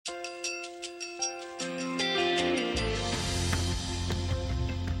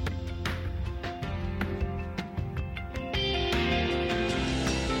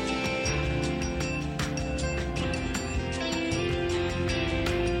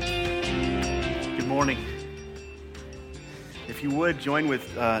morning. If you would join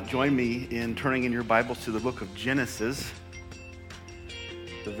me in turning in your Bibles to the book of Genesis,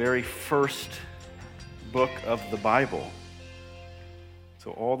 the very first book of the Bible.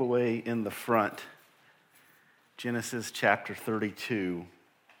 So all the way in the front, Genesis chapter 32.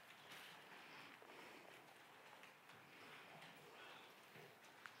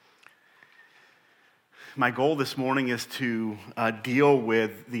 My goal this morning is to deal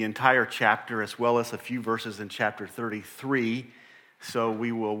with the entire chapter as well as a few verses in chapter 33. So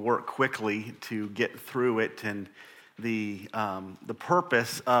we will work quickly to get through it. And the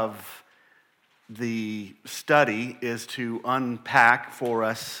purpose of the study is to unpack for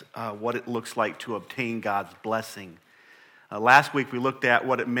us what it looks like to obtain God's blessing. Last week we looked at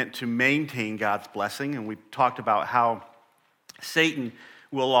what it meant to maintain God's blessing, and we talked about how Satan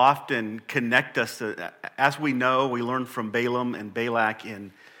will often connect us to, as we know, we learned from Balaam and Balak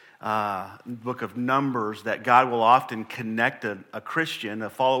in the book of Numbers that God will often connect a Christian, a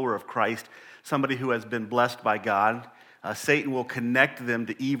follower of Christ, somebody who has been blessed by God. Satan will connect them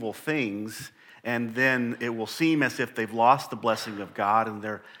to evil things, and then it will seem as if they've lost the blessing of God,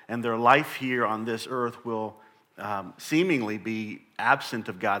 and their life here on this earth will seemingly be absent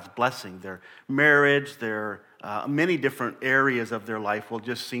of God's blessing. Their marriage, their many different areas of their life will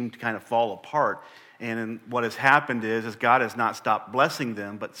just seem to kind of fall apart. And what has happened is God has not stopped blessing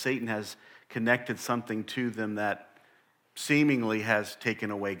them, but Satan has connected something to them that seemingly has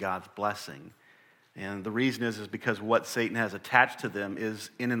taken away God's blessing. And the reason is because what Satan has attached to them is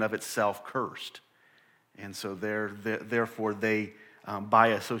in and of itself cursed. And so therefore they, by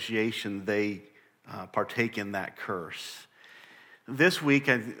association, they partake in that curse. This week,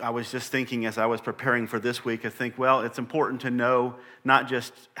 I was just thinking as I was preparing for this week, I think, well, it's important to know not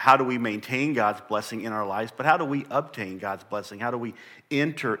just how do we maintain God's blessing in our lives, but how do we obtain God's blessing? How do we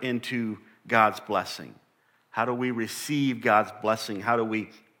enter into God's blessing? How do we receive God's blessing? How do we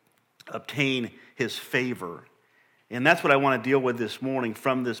obtain His favor? And that's what I want to deal with this morning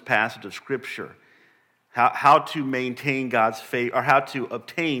from this passage of Scripture. How to maintain God's favor, or how to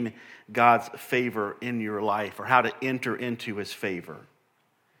obtain God's favor in your life, or how to enter into His favor.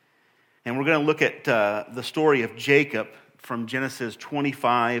 And we're going to look at the story of Jacob from Genesis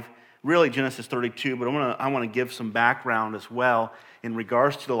 25, really Genesis 32, but I want to give some background as well in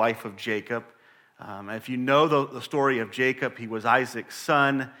regards to the life of Jacob. If you know the story of Jacob, he was Isaac's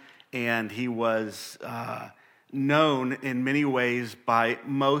son, and he was known in many ways by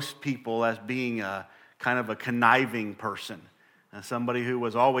most people as being a kind of a conniving person. Somebody who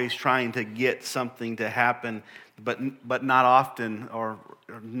was always trying to get something to happen, but not often or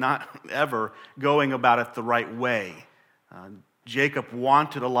not ever going about it the right way. Jacob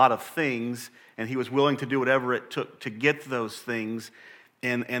wanted a lot of things, and he was willing to do whatever it took to get those things,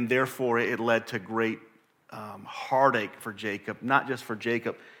 and therefore it led to great heartache for Jacob, not just for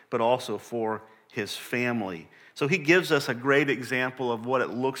Jacob, but also for his family. So he gives us a great example of what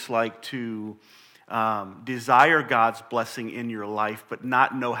it looks like to desire God's blessing in your life, but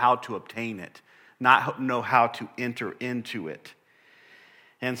not know how to obtain it, not know how to enter into it.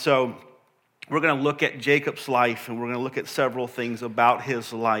 And so we're going to look at Jacob's life, and we're going to look at several things about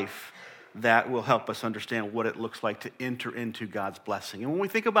his life that will help us understand what it looks like to enter into God's blessing. And when we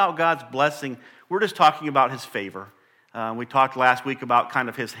think about God's blessing, we're just talking about His favor. We talked last week about kind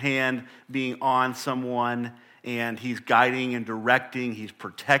of His hand being on someone, and He's guiding and directing, He's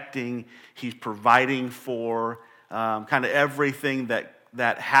protecting, He's providing for kind of everything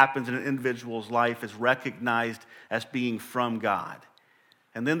that happens in an individual's life is recognized as being from God.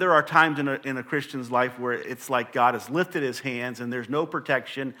 And then there are times in a Christian's life where it's like God has lifted His hands and there's no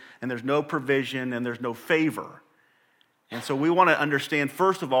protection and there's no provision and there's no favor. And so we want to understand,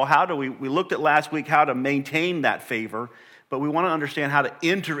 first of all, we looked at last week how to maintain that favor, but we want to understand how to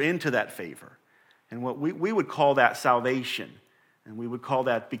enter into that favor. And what we would call that salvation. And we would call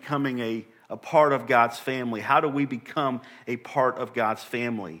that becoming a part of God's family. How do we become a part of God's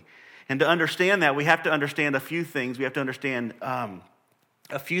family? And to understand that, we have to understand a few things. We have to understand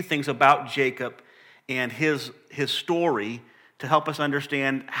a few things about Jacob and his story to help us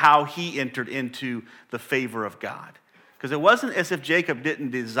understand how he entered into the favor of God. Because it wasn't as if Jacob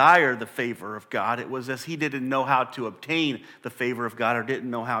didn't desire the favor of God. It was as he didn't know how to obtain the favor of God or didn't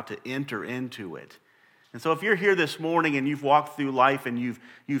know how to enter into it. And so if you're here this morning and you've walked through life and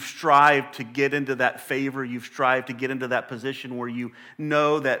you've strived to get into that favor, you've strived to get into that position where you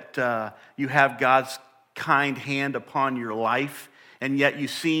know that you have God's kind hand upon your life, and yet you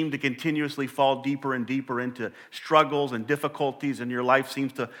seem to continuously fall deeper and deeper into struggles and difficulties, and your life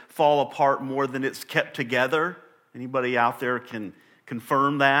seems to fall apart more than it's kept together. Anybody out there can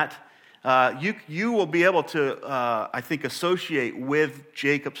confirm that? you will be able to, I think, associate with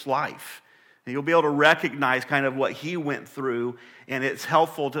Jacob's life. And you'll be able to recognize kind of what he went through, and it's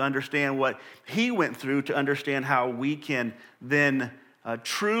helpful to understand what he went through to understand how we can then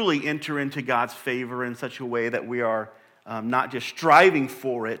truly enter into God's favor in such a way that we are not just striving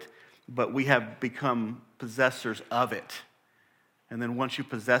for it, but we have become possessors of it. And then once you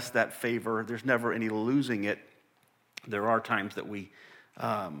possess that favor, there's never any losing it. There are times that we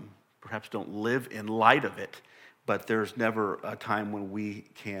perhaps don't live in light of it, but there's never a time when we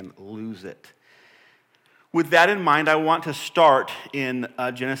can lose it. With that in mind, I want to start in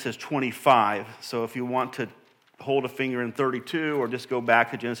Genesis 25. So if you want to hold a finger in 32 or just go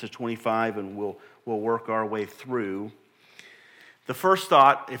back to Genesis 25 and we'll work our way through. The first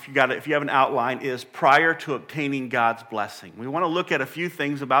thought, if you have an outline, is prior to obtaining God's blessing. We want to look at a few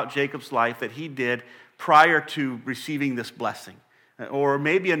things about Jacob's life that he did prior to receiving this blessing. Or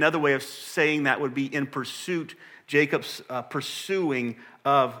maybe another way of saying that would be in pursuit, Jacob's pursuing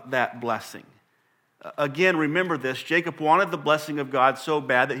of that blessing. Again, remember this, Jacob wanted the blessing of God so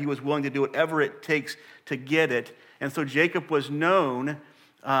bad that he was willing to do whatever it takes to get it. And so Jacob was known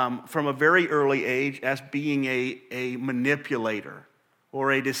from a very early age as being a manipulator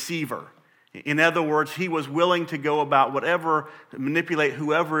or a deceiver. In other words, he was willing to go about whatever, manipulate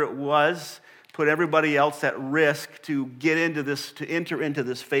whoever it was, put everybody else at risk to get into this, to enter into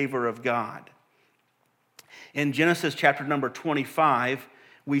this favor of God. In Genesis chapter number 25,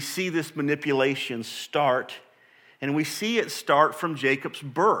 we see this manipulation start, and we see it start from Jacob's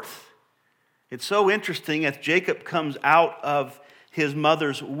birth. It's so interesting, as Jacob comes out of his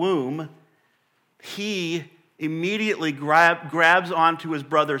mother's womb, he immediately grabs onto his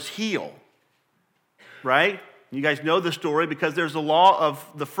brother's heel, right? You guys know the story because there's the law of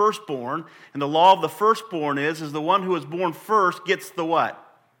the firstborn, and the law of the firstborn is the one who is born first gets the what?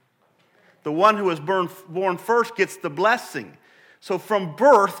 The one who is born first gets the blessing. So from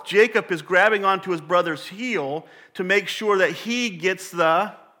birth, Jacob is grabbing onto his brother's heel to make sure that he gets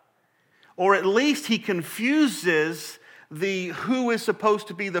or at least he confuses who is supposed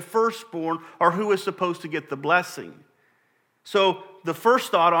to be the firstborn or who is supposed to get the blessing. So the first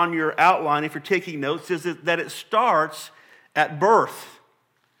thought on your outline, if you're taking notes, is that it starts at birth.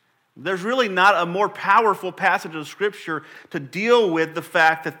 There's really not a more powerful passage of Scripture to deal with the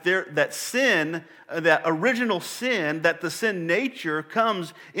fact that sin, that original sin, that the sin nature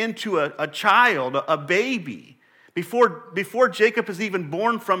comes into a child, a baby. Before Jacob is even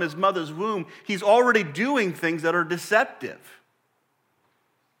born from his mother's womb, he's already doing things that are deceptive.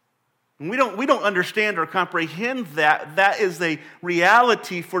 And we don't understand or comprehend that. That is a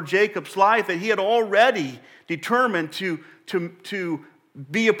reality for Jacob's life, that he had already determined to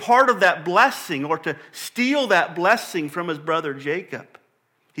be a part of that blessing or to steal that blessing from his brother Jacob.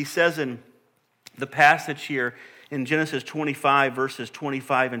 He says in the passage here in Genesis 25, verses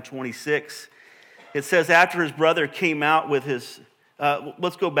 25 and 26, it says, after his brother came out with his,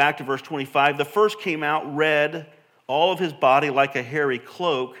 let's go back to verse 25. The first came out red, all of his body like a hairy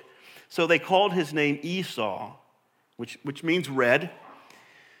cloak. So they called his name Esau, which means red.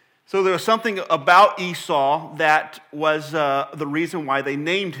 So there was something about Esau that was the reason why they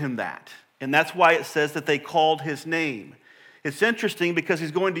named him that. And that's why it says that they called his name. It's interesting because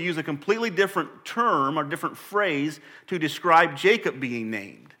he's going to use a completely different term or different phrase to describe Jacob being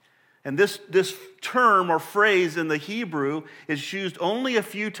named. And this term or phrase in the Hebrew is used only a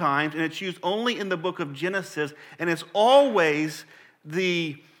few times, and it's used only in the book of Genesis, and it's always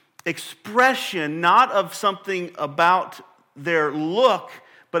the expression not of something about their look,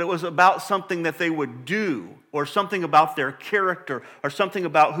 but it was about something that they would do, or something about their character, or something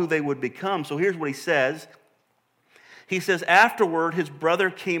about who they would become. So here's what he says. He says, afterward, his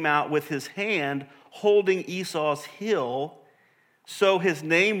brother came out with his hand holding Esau's heel, so his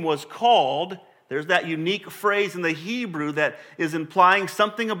name was called. There's that unique phrase in the Hebrew that is implying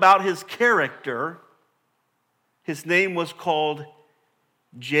something about his character. His name was called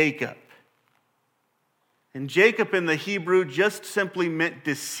Jacob. And Jacob in the Hebrew just simply meant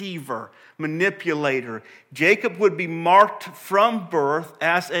deceiver, manipulator. Jacob would be marked from birth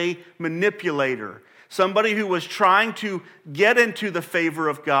as a manipulator. Somebody who was trying to get into the favor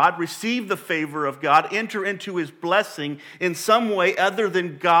of God, receive the favor of God, enter into his blessing in some way other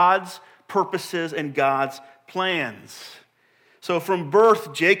than God's purposes and God's plans. So from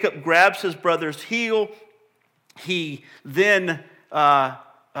birth, Jacob grabs his brother's heel. He then,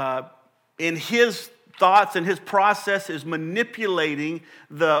 in his thoughts and his process, is manipulating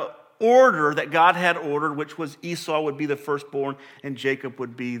the order that God had ordered, which was Esau would be the firstborn and Jacob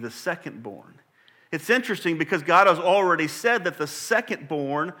would be the secondborn. It's interesting because God has already said that the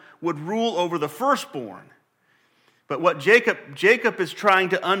secondborn would rule over the firstborn. But what Jacob is trying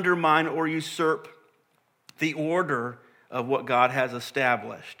to undermine or usurp the order of what God has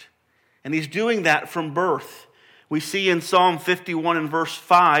established. And he's doing that from birth. We see in Psalm 51 and verse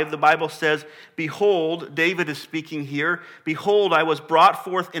 5, the Bible says, "Behold," David is speaking here, "Behold, I was brought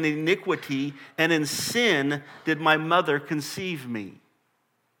forth in iniquity, and in sin did my mother conceive me."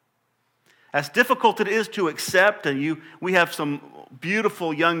 As difficult it is to accept, and we have some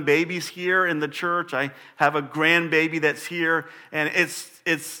beautiful young babies here in the church. I have a grandbaby that's here, and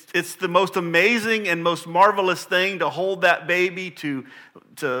it's the most amazing and most marvelous thing to hold that baby, to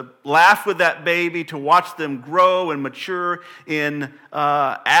laugh with that baby, to watch them grow and mature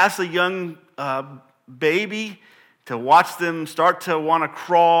as a young baby, to watch them start to want to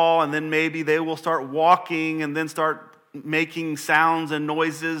crawl, and then maybe they will start walking and then start making sounds and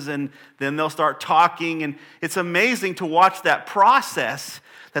noises, and then they'll start talking. And it's amazing to watch that process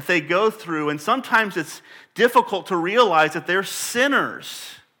that they go through. And sometimes it's difficult to realize that they're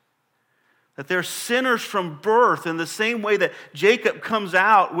sinners. That they're sinners from birth, in the same way that Jacob comes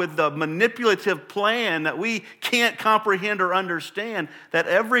out with the manipulative plan that we can't comprehend or understand. That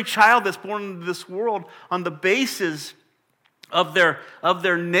every child that's born into this world, on the basis of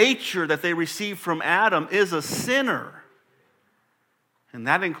their nature that they receive from Adam, is a sinner. And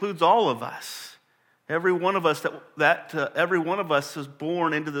that includes all of us. Every one of us every one of us is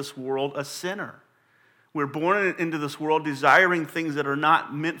born into this world a sinner. We're born into this world desiring things that are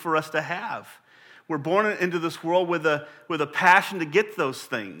not meant for us to have. We're born into this world with a passion to get those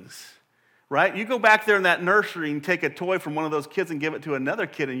things. Right? You go back there in that nursery and take a toy from one of those kids and give it to another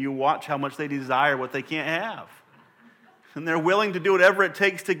kid, and you watch how much they desire what they can't have. And they're willing to do whatever it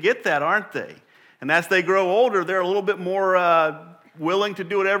takes to get that, aren't they? And as they grow older, they're a little bit more willing to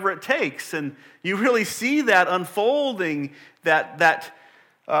do whatever it takes. And you really see that unfolding, that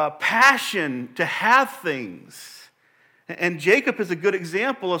passion to have things. And Jacob is a good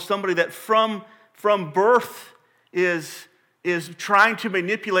example of somebody that from birth is trying to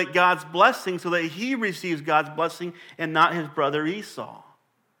manipulate God's blessing so that he receives God's blessing and not his brother Esau.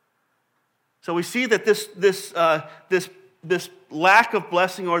 So we see that this lack of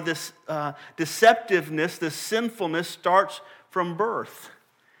blessing, or this deceptiveness, this sinfulness, starts from birth.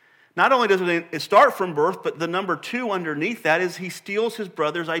 Not only does it start from birth, but the number 2 underneath that is he steals his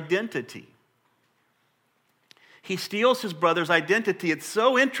brother's identity. He steals his brother's identity. It's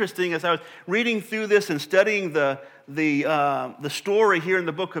so interesting as I was reading through this and studying the story here in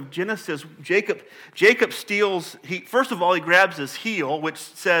the book of Genesis. Jacob steals. First of all, he grabs his heel, which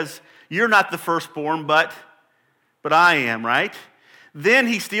says, "You're not the firstborn, but I am," right? Then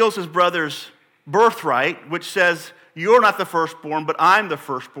he steals his brother's birthright, which says, "You're not the firstborn, but I'm the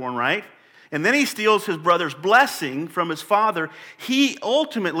firstborn," right? And then he steals his brother's blessing from his father. He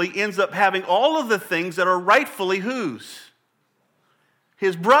ultimately ends up having all of the things that are rightfully whose?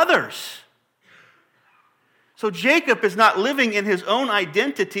 His brother's. So Jacob is not living in his own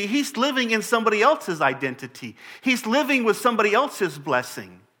identity. He's living in somebody else's identity. He's living with somebody else's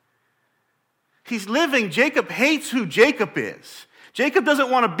blessing. Jacob hates who Jacob is. Jacob doesn't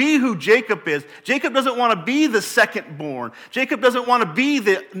want to be who Jacob is. Jacob doesn't want to be the secondborn. Jacob doesn't want to be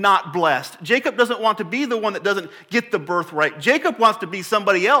the not blessed. Jacob doesn't want to be the one that doesn't get the birthright. Jacob wants to be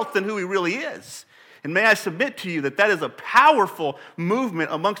somebody else than who he really is. And may I submit to you that is a powerful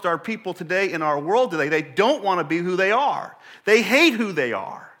movement amongst our people today, in our world today. They don't want to be who they are. They hate who they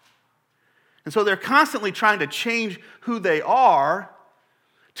are. And so they're constantly trying to change who they are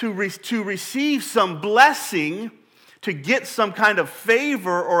to receive some blessing, to get some kind of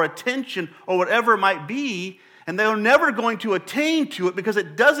favor or attention or whatever it might be, and they're never going to attain to it because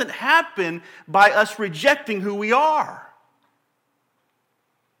it doesn't happen by us rejecting who we are.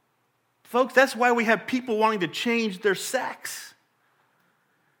 Folks, that's why we have people wanting to change their sex.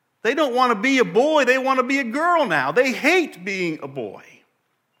 They don't want to be a boy, they want to be a girl now. They hate being a boy.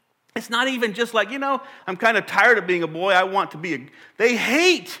 It's not even just like, I'm kind of tired of being a boy, I want to be They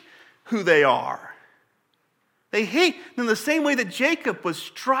hate who they are. They hate in the same way that Jacob was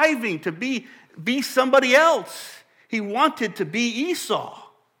striving to be somebody else. He wanted to be Esau.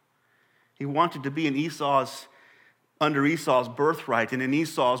 He wanted to be under Esau's birthright and in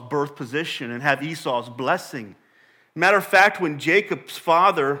Esau's birth position and have Esau's blessing. Matter of fact, when Jacob's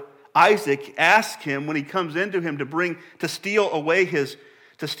father, Isaac, asked him, when he comes into him to steal away his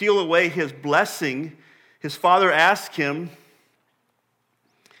blessing, his father asked him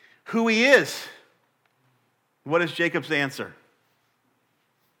who he is. What is Jacob's answer?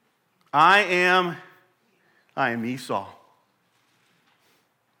 I am Esau.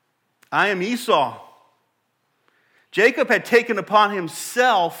 I am Esau. Jacob had taken upon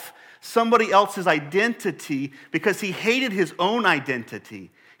himself somebody else's identity because he hated his own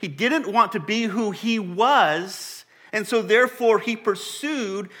identity. He didn't want to be who he was, and so therefore he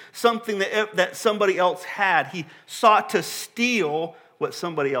pursued something that somebody else had. He sought to steal what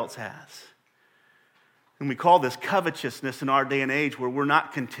somebody else has. And we call this covetousness in our day and age, where we're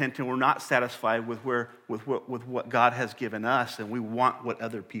not content and we're not satisfied with what God has given us, and we want what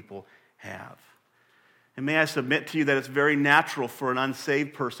other people have. And may I submit to you that it's very natural for an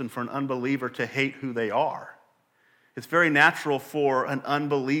unsaved person, for an unbeliever, to hate who they are. It's very natural for an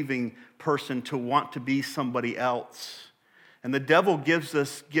unbelieving person to want to be somebody else. And the devil gives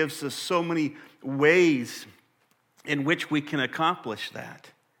us so many ways in which we can accomplish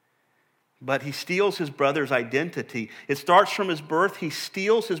that. But he steals his brother's identity. It starts from his birth. He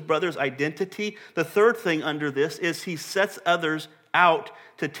steals his brother's identity. The third thing under this is he sets others out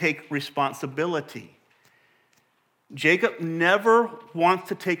to take responsibility. Jacob never wants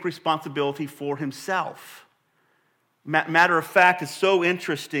to take responsibility for himself. Matter of fact, it's so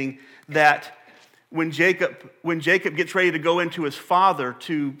interesting that when Jacob gets ready to go into his father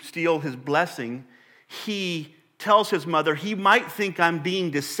to steal his blessing, he tells his mother, he might think I'm being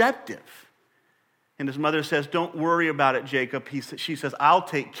deceptive. And his mother says, don't worry about it, Jacob. She says, I'll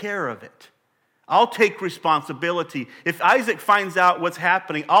take care of it. I'll take responsibility. If Isaac finds out what's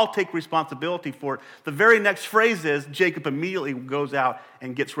happening, I'll take responsibility for it. The very next phrase is, Jacob immediately goes out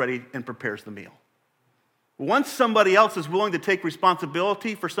and gets ready and prepares the meal. Once somebody else is willing to take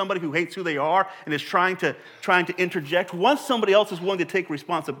responsibility for somebody who hates who they are and is trying to interject, once somebody else is willing to take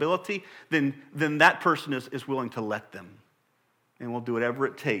responsibility, then that person is willing to let them. And will do whatever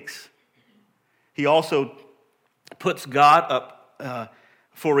it takes. He also puts God up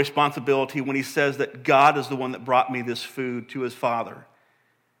for responsibility when he says that God is the one that brought me this food to his father.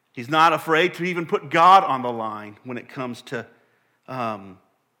 He's not afraid to even put God on the line when it comes to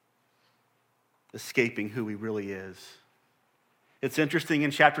escaping who he really is. It's interesting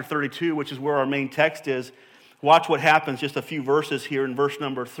in chapter 32, which is where our main text is. Watch what happens, just a few verses here in verse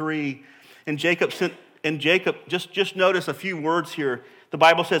number 3. And Jacob, just notice a few words here. The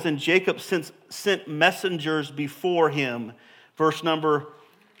Bible says, and Jacob sent messengers before him. Verse number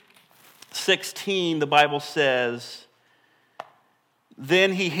 16, the Bible says,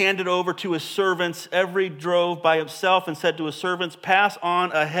 then he handed over to his servants every drove by himself and said to his servants, pass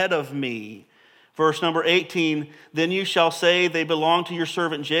on ahead of me. Verse number 18, then you shall say, they belong to your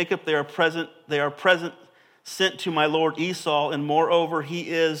servant Jacob. They are present sent to my lord Esau, and moreover, he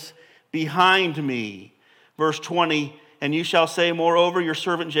is behind me. Verse 20, and you shall say, moreover, your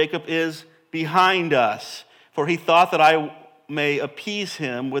servant Jacob is behind us. For he thought that I may appease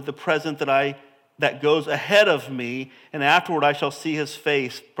him with the present that goes ahead of me, and afterward I shall see his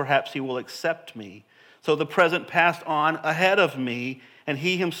face. Perhaps he will accept me. So the present passed on ahead of me, and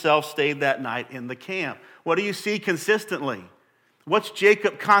he himself stayed that night in the camp. What do you see consistently? What's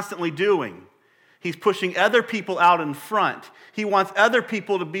Jacob constantly doing? He's pushing other people out in front. He wants other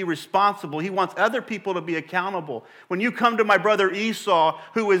people to be responsible. He wants other people to be accountable. When you come to my brother Esau,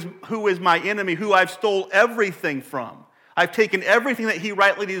 who is my enemy, who I've stole everything from, I've taken everything that he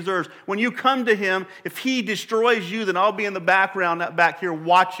rightly deserves. When you come to him, if he destroys you, then I'll be in the background, back here,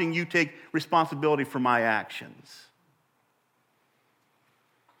 watching you take responsibility for my actions.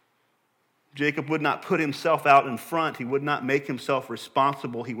 Jacob would not put himself out in front. He would not make himself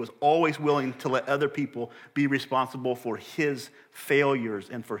responsible. He was always willing to let other people be responsible for his failures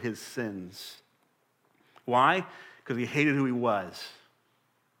and for his sins. Why? Because he hated who he was.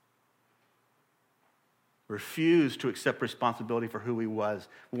 Refused to accept responsibility for who he was.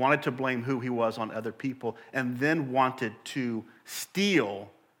 Wanted to blame who he was on other people. And then wanted to steal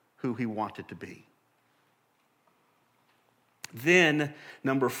who he wanted to be. Then,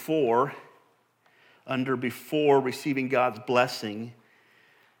 number 4, under before receiving God's blessing.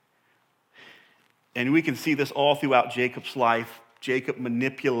 And we can see this all throughout Jacob's life. Jacob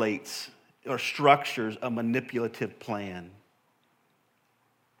manipulates or structures a manipulative plan.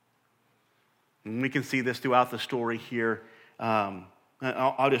 And we can see this throughout the story here.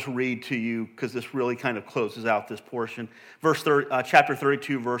 I'll just read to you because this really kind of closes out this portion. Chapter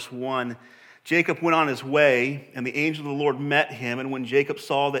 32, verse 1. Jacob went on his way, and the angel of the Lord met him. And when Jacob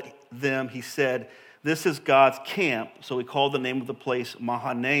saw them, he said, this is God's camp. So he called the name of the place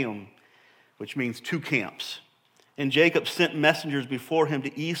Mahanaim, which means 2 camps. And Jacob sent messengers before him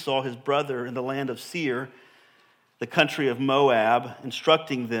to Esau, his brother, in the land of Seir, the country of Moab,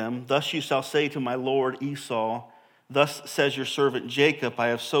 instructing them, thus you shall say to my lord Esau, thus says your servant Jacob, I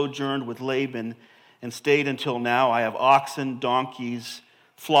have sojourned with Laban and stayed until now. I have oxen, donkeys,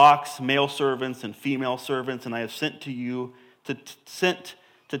 flocks, male servants and female servants, and I have sent to you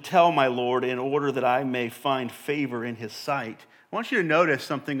to tell my Lord in order that I may find favor in his sight. I want you to notice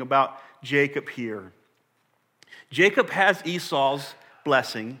something about Jacob here. Jacob has Esau's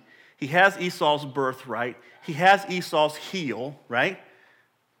blessing. He has Esau's birthright. He has Esau's heel, right?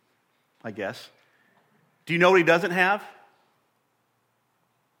 I guess. Do you know what he doesn't have?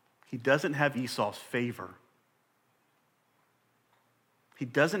 He doesn't have Esau's favor. He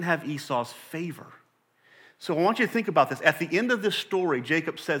doesn't have Esau's favor. So I want you to think about this. At the end of this story,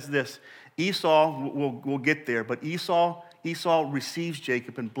 Jacob says this. Esau, we'll get there, but Esau receives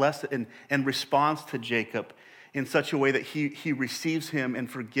Jacob and blesses and responds to Jacob in such a way that he receives him and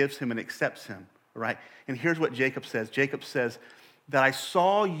forgives him and accepts him, right? And here's what Jacob says. Jacob says, that I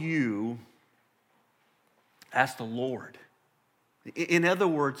saw you as the Lord. In other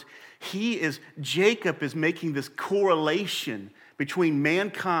words, Jacob is making this correlation between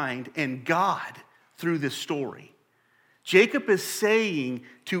mankind and God through this story. Jacob is saying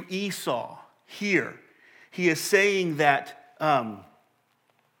to Esau here, he is saying that,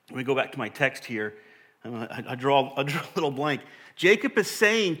 let me go back to my text here. I draw a little blank. Jacob is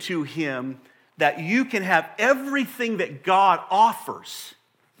saying to him that you can have everything that God offers.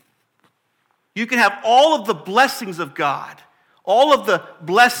 You can have all of the blessings of God, all of the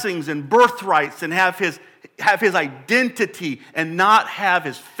blessings and birthrights, and have his identity and not have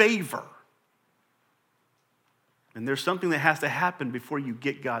his favor. And there's something that has to happen before you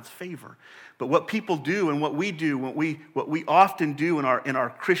get God's favor. But what people do and what we do, what we often do in our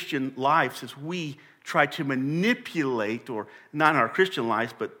Christian lives is we try to manipulate, or not in our Christian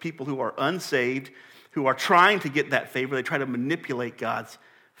lives, but people who are unsaved, who are trying to get that favor, they try to manipulate God's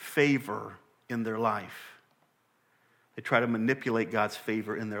favor in their life. They try to manipulate God's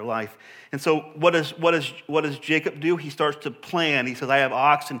favor in their life. And so what does Jacob do? He starts to plan. He says, I have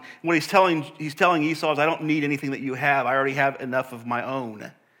oxen. And what he's telling Esau is, I don't need anything that you have. I already have enough of my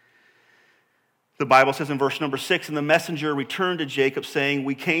own. The Bible says in verse number 6, and the messenger returned to Jacob saying,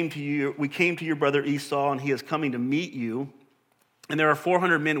 we came to your brother Esau, and he is coming to meet you. And there are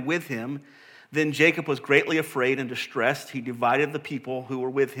 400 men with him. Then Jacob was greatly afraid and distressed. He divided the people who were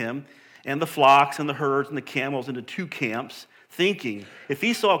with him and the flocks and the herds and the camels into two camps, thinking, if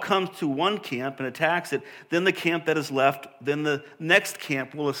Esau comes to one camp and attacks it, then the camp that is left, then the next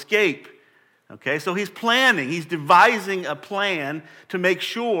camp will escape. Okay, so he's planning. He's devising a plan to make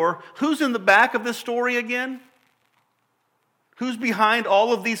sure. Who's in the back of this story again? Who's behind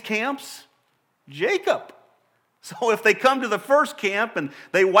all of these camps? Jacob. So if they come to the first camp and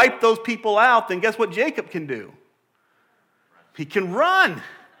they wipe those people out, then guess what Jacob can do? He can run.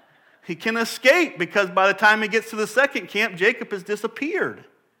 He can escape, because by the time he gets to the second camp, Jacob has disappeared.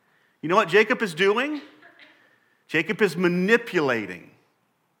 You know what Jacob is doing? Jacob is manipulating.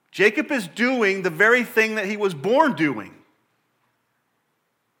 Jacob is doing the very thing that he was born doing.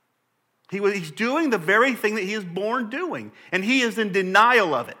 He's doing the very thing that he is born doing, and he is in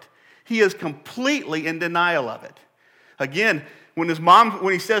denial of it. He is completely in denial of it. Again, when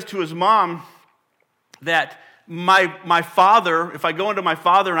he says to his mom that my father, if I go into my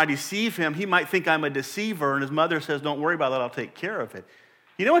father and I deceive him, he might think I'm a deceiver. And his mother says, don't worry about that, I'll take care of it.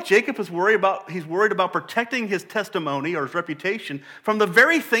 You know what Jacob is worried about? He's worried about protecting his testimony or his reputation from the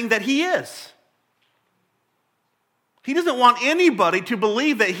very thing that he is. He doesn't want anybody to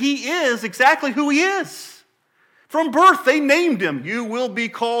believe that he is exactly who he is. From birth, they named him, you will be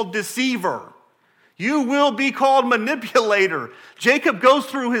called deceiver. You will be called manipulator. Jacob goes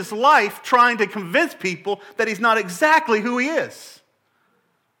through his life trying to convince people that he's not exactly who he is.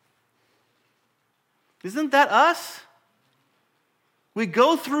 Isn't that us? We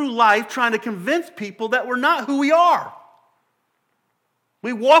go through life trying to convince people that we're not who we are.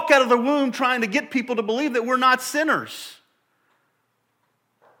 We walk out of the womb trying to get people to believe that we're not sinners.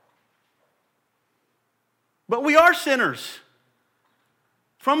 But we are sinners.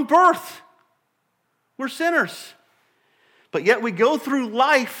 From birth, we're sinners. But yet we go through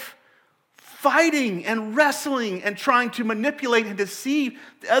life fighting and wrestling and trying to manipulate and deceive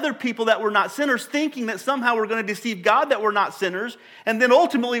other people that we're not sinners, thinking that somehow we're going to deceive God that we're not sinners, and then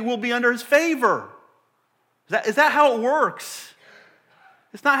ultimately we'll be under his favor. Is that how it works?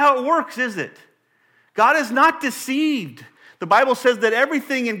 It's not how it works, is it? God is not deceived. The Bible says that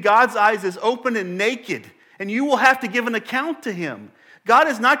everything in God's eyes is open and naked, and you will have to give an account to him. God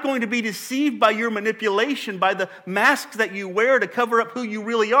is not going to be deceived by your manipulation, by the masks that you wear to cover up who you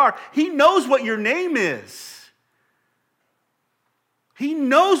really are. He knows what your name is. He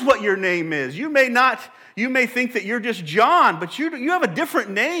knows what your name is. You may think that you're just John, but you have a different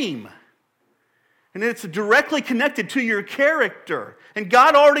name. And it's directly connected to your character. And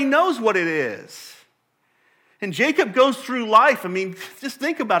God already knows what it is. And Jacob goes through life. I mean, just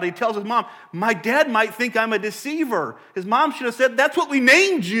think about it. He tells his mom, my dad might think I'm a deceiver. His mom should have said, that's what we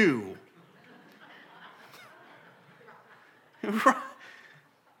named you.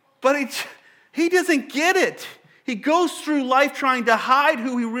 But he doesn't get it. He goes through life trying to hide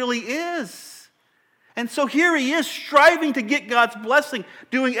who he really is. And so here he is striving to get God's blessing,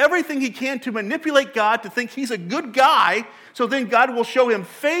 doing everything he can to manipulate God to think he's a good guy, so then God will show him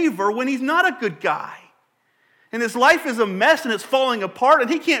favor when he's not a good guy. And his life is a mess and it's falling apart, and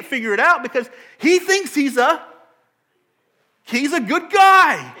he can't figure it out because he thinks he's a good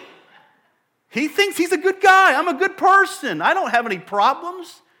guy. He thinks he's a good guy. I'm a good person. I don't have any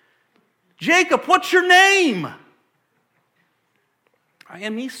problems. Jacob, what's your name? I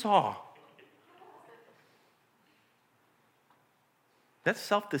am Esau. That's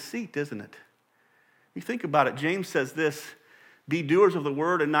self-deceit, isn't it? You think about it. James says this, be doers of the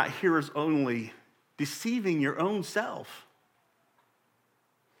word and not hearers only, deceiving your own self.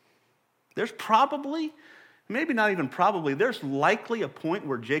 There's probably, maybe not even probably, there's likely a point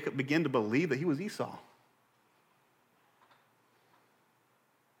where Jacob began to believe that he was Esau.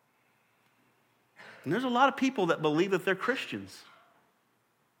 And there's a lot of people that believe that they're Christians.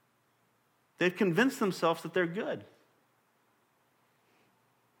 They've convinced themselves that they're good.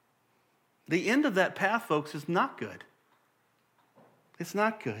 The end of that path, folks, is not good. It's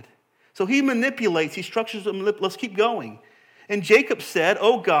not good. So he manipulates, he structures them. Let's keep going. And Jacob said,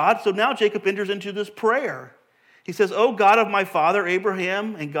 oh God, so now Jacob enters into this prayer. He says, oh God of my father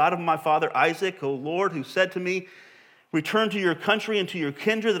Abraham and God of my father Isaac, O Lord, who said to me, return to your country and to your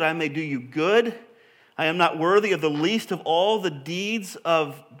kindred that I may do you good. I am not worthy of the least of all the deeds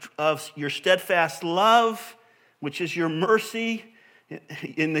of your steadfast love, which is your mercy.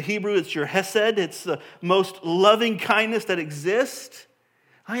 In the Hebrew, it's your hesed. It's the most loving kindness that exists.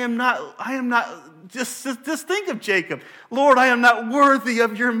 I am not, just think of Jacob. Lord, I am not worthy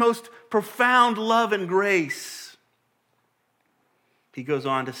of your most profound love and grace. He goes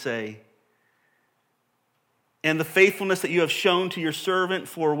on to say, and the faithfulness that you have shown to your servant,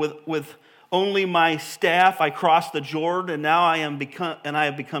 for with only my staff I crossed the Jordan, and now I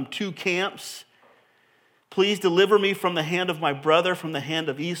have become two camps. Please deliver me from the hand of my brother, from the hand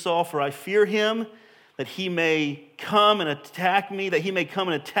of Esau, for I fear him, that he may come and attack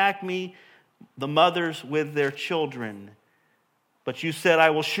me, the mothers with their children. But you said,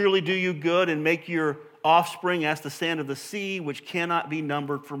 I will surely do you good and make your offspring as the sand of the sea, which cannot be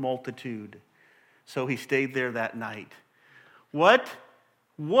numbered for multitude. So he stayed there that night. What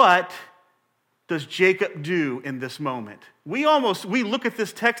does Jacob do in this moment? We look at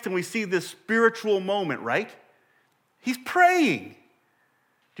this text and we see this spiritual moment, right? He's praying.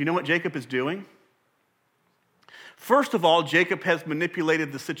 Do you know what Jacob is doing? First of all, Jacob has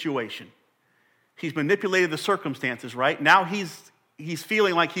manipulated the situation. He's manipulated the circumstances, right? Now he's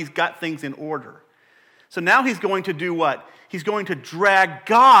feeling like he's got things in order. So now he's going to do what? He's going to drag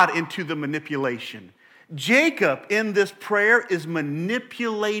God into the manipulation. Jacob, in this prayer, is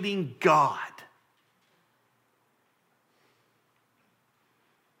manipulating God.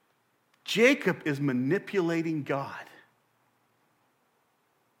 Jacob is manipulating God.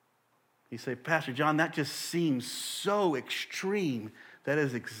 You say, Pastor John, that just seems so extreme. That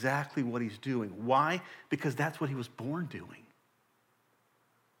is exactly what he's doing. Why? Because that's what he was born doing.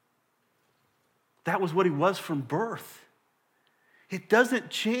 That was what he was from birth. It doesn't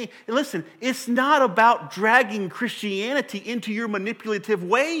change. Listen, it's not about dragging Christianity into your manipulative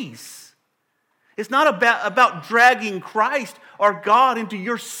ways. It's not about dragging Christ or God into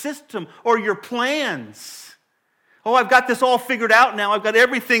your system or your plans. Oh, I've got this all figured out now. I've got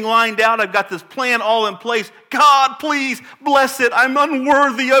everything lined out. I've got this plan all in place. God, please bless it. I'm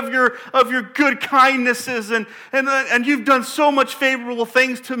unworthy of your good kindnesses, and you've done so much favorable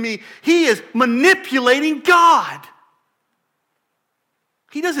things to me. He is manipulating God.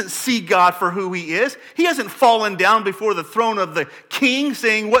 He doesn't see God for who he is. He hasn't fallen down before the throne of the king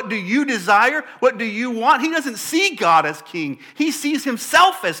saying, what do you desire? What do you want? He doesn't see God as king. He sees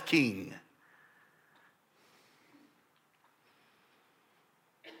himself as king.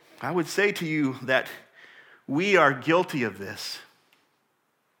 I would say to you that we are guilty of this.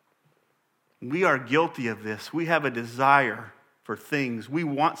 We are guilty of this. We have a desire for things. We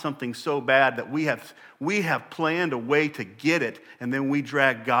want something so bad that we have planned a way to get it, and then we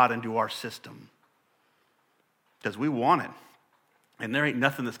drag God into our system because we want it. And there ain't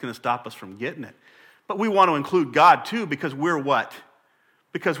nothing that's going to stop us from getting it. But we want to include God too, because we're what?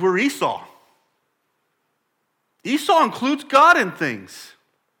 Because we're Esau. Esau includes God in things.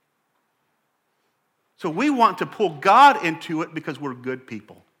 So we want to pull God into it because we're good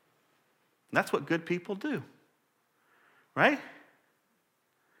people. And that's what good people do, right?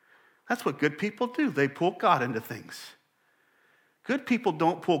 That's what good people do. They pull God into things. Good people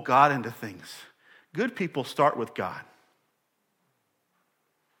don't pull God into things. Good people start with God.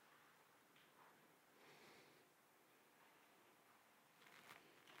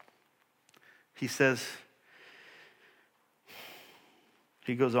 He says,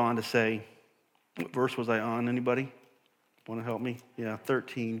 he goes on to say, what verse was I on? Anybody want to help me? Yeah,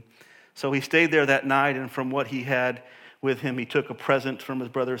 13. So he stayed there that night, and from what he had with him, he took a present from his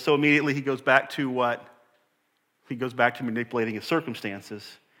brother. So immediately he goes back to what? He goes back to manipulating his circumstances.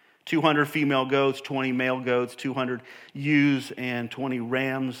 200 female goats, 20 male goats, 200 ewes and 20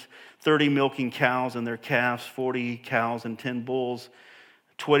 rams, 30 milking cows and their calves, 40 cows and 10 bulls,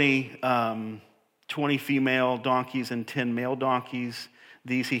 20 female donkeys and 10 male donkeys.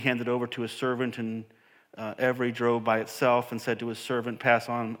 These he handed over to his servant, and every drove by itself, and said to his servant, pass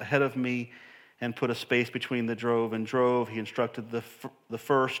on ahead of me, and put a space between the drove and drove. He instructed the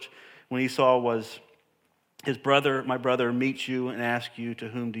first, when Esau was his brother, my brother meets you and asks you, to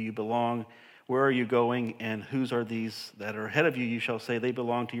whom do you belong? Where are you going? And whose are these that are ahead of you? You shall say, they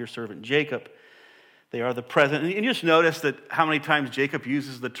belong to your servant Jacob. They are the present. And you just notice that how many times Jacob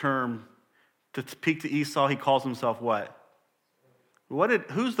uses the term to speak to Esau. He calls himself what?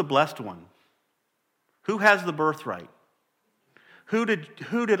 Who's the blessed one? Who has the birthright? Who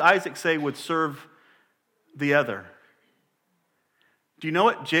did Isaac say would serve the other? Do you know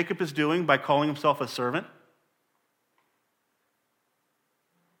what Jacob is doing by calling himself a servant?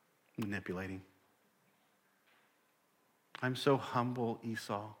 Manipulating. I'm so humble,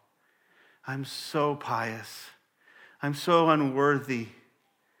 Esau. I'm so pious. I'm so unworthy.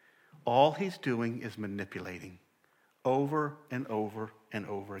 All he's doing is manipulating over and over and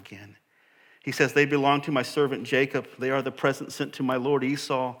over again. He says, they belong to my servant Jacob. They are the present sent to my lord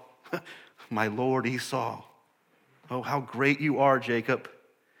Esau. My lord Esau. Oh, how great you are, Jacob.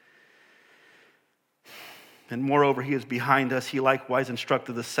 And moreover, he is behind us. He likewise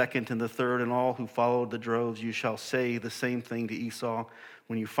instructed the second and the third, and all who followed the droves. You shall say the same thing to Esau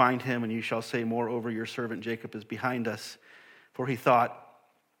when you find him, and you shall say, moreover, your servant Jacob is behind us. For he thought,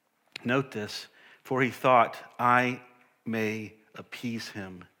 note this, for he thought, I may appease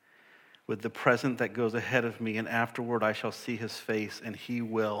him with the present that goes ahead of me, and afterward I shall see his face, and he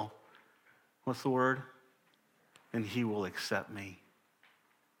will, what's the word? And he will accept me.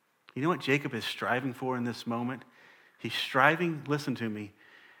 You know what Jacob is striving for in this moment? He's striving, listen to me,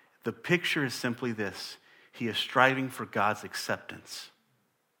 the picture is simply this. He is striving for God's acceptance.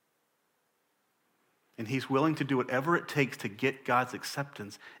 And he's willing to do whatever it takes to get God's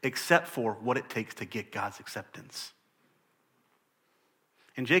acceptance, except for what it takes to get God's acceptance.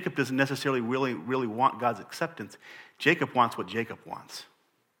 And Jacob doesn't necessarily really want God's acceptance. Jacob wants what Jacob wants.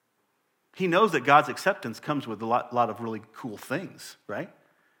 He knows that God's acceptance comes with a lot of really cool things, right?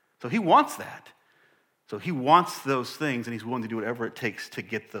 So he wants that. So he wants those things, and he's willing to do whatever it takes to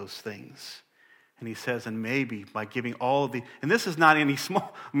get those things. And he says, and maybe by giving all of the, and this is not any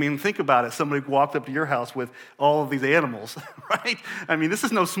small, I mean, think about it. Somebody walked up to your house with all of these animals, right? I mean, this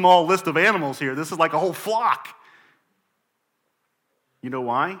is no small list of animals here. This is like a whole flock. You know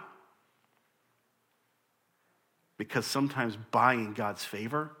why? Because sometimes buying God's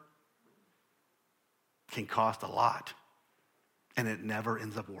favor can cost a lot, and it never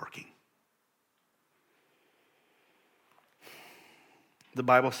ends up working. The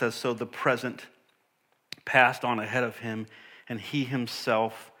Bible says, so the present passed on ahead of him, and he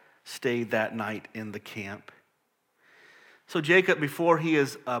himself stayed that night in the camp. So Jacob, before he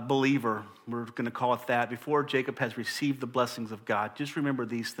is a believer, we're going to call it that, before Jacob has received the blessings of God, just remember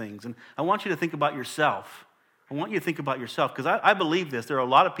these things. And I want you to think about yourself. I want you to think about yourself, because I believe this. There are a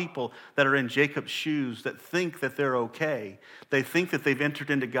lot of people that are in Jacob's shoes that think that they're okay. They think that they've entered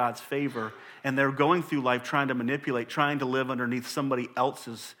into God's favor, and they're going through life trying to manipulate, trying to live underneath somebody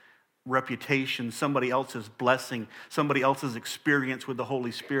else's reputation, somebody else's blessing, somebody else's experience with the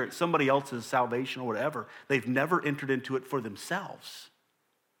Holy Spirit, somebody else's salvation or whatever. They've never entered into it for themselves.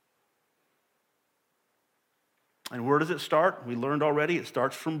 And where does it start? We learned already, it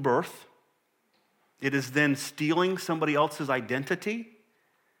starts from birth. It is then stealing somebody else's identity.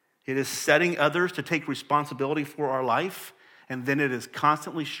 It is setting others to take responsibility for our life. And then it is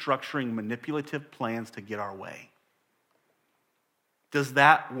constantly structuring manipulative plans to get our way. Does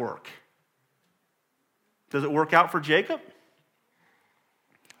that work? Does it work out for Jacob?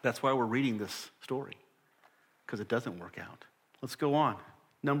 That's why we're reading this story, because it doesn't work out. Let's go on.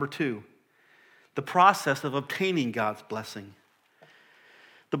 Number 2, the process of obtaining God's blessing.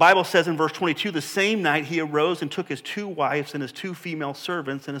 The Bible says in verse 22, the same night he arose and took his 2 wives and his 2 female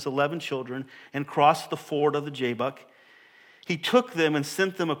servants and his 11 children and crossed the ford of the Jabbok. He took them and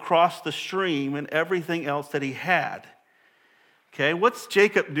sent them across the stream and everything else that he had. Okay, what's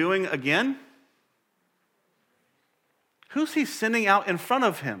Jacob doing again? Who's he sending out in front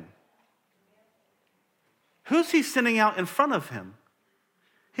of him? Who's he sending out in front of him?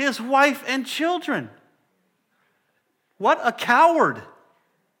 His wife and children. What a coward.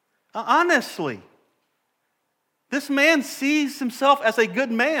 Honestly. This man sees himself as a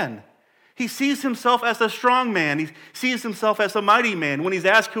good man. He sees himself as a strong man. He sees himself as a mighty man. When he's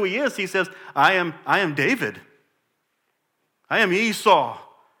asked who he is, he says, I am David. I am Esau.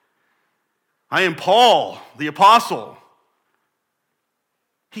 I am Paul, the apostle.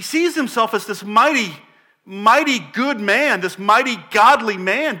 He sees himself as this mighty, mighty good man, this mighty godly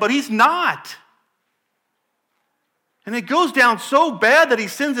man, but he's not. And it goes down so bad that he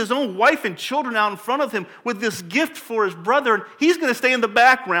sends his own wife and children out in front of him with this gift for his brother, and he's going to stay in the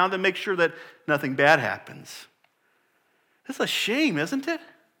background and make sure that nothing bad happens. It's a shame, isn't it?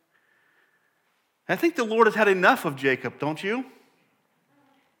 I think the Lord has had enough of Jacob, don't you?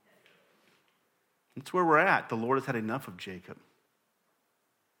 That's where we're at. The Lord has had enough of Jacob.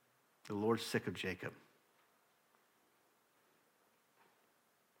 The Lord's sick of Jacob.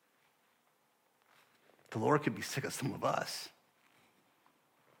 The Lord could be sick of some of us.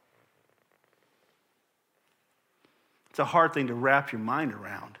 It's a hard thing to wrap your mind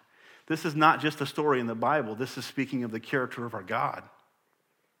around. This is not just a story in the Bible. This is speaking of the character of our God.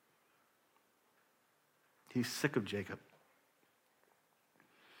 He's sick of Jacob.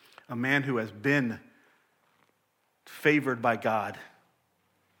 A man who has been favored by God,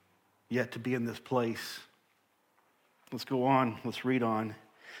 yet to be in this place. Let's go on. Let's read on.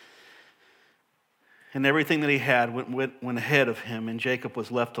 And everything that he had went ahead of him, and Jacob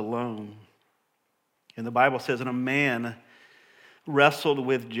was left alone. And the Bible says, and a man wrestled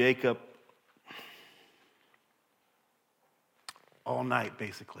with Jacob all night,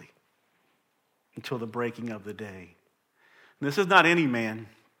 basically, until the breaking of the day. And this is not any man.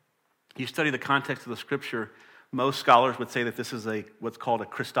 You study the context of the scripture, most scholars would say that this is what's called a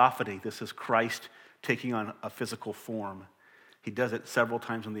Christophany. This is Christ taking on a physical form. He does it several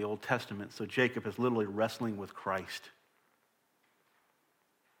times in the Old Testament. So Jacob is literally wrestling with Christ.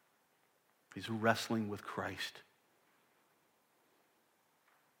 He's wrestling with Christ.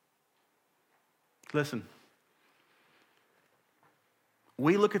 Listen,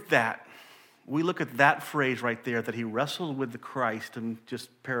 we look at that. We look at that phrase right there, that he wrestled with the Christ, and just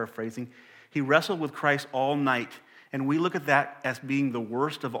paraphrasing, he wrestled with Christ all night. And we look at that as being the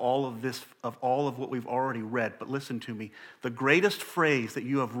worst of all of this, of all of what we've already read. But listen to me. The greatest phrase that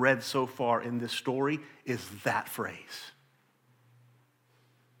you have read so far in this story is that phrase.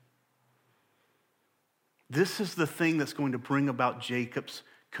 This is the thing that's going to bring about Jacob's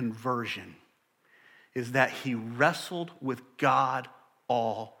conversion, is that he wrestled with God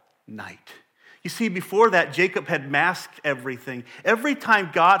all night. You see, before that, Jacob had masked everything. Every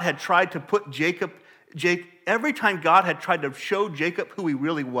time God had tried to put every time God had tried to show Jacob who he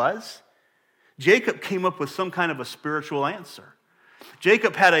really was, Jacob came up with some kind of a spiritual answer.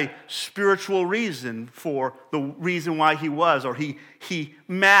 Jacob had a spiritual reason for the reason why he was, or he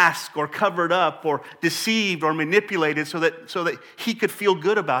masked or covered up or deceived or manipulated so that he could feel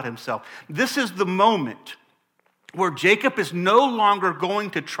good about himself. This is the moment where Jacob is no longer going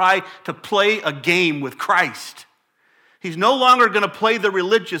to try to play a game with Christ. He's no longer going to play the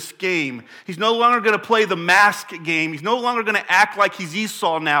religious game. He's no longer going to play the mask game. He's no longer going to act like he's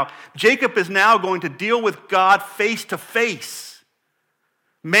Esau now. Jacob is now going to deal with God face to face.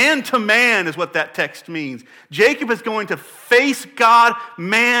 Man to man is what that text means. Jacob is going to face God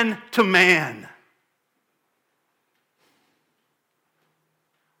man to man.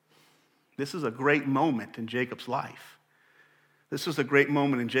 This is a great moment in Jacob's life. This is a great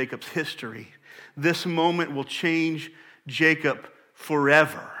moment in Jacob's history. This moment will change Jacob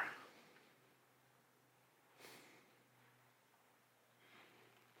forever.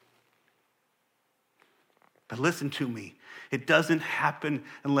 But listen to me. It doesn't happen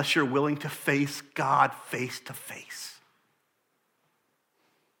unless you're willing to face God face to face.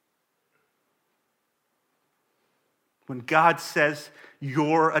 When God says,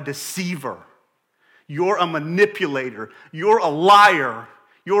 you're a deceiver, you're a manipulator, you're a liar,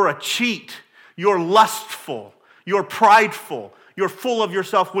 you're a cheat, you're lustful, you're prideful, you're full of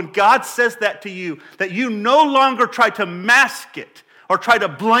yourself. When God says that to you, that you no longer try to mask it or try to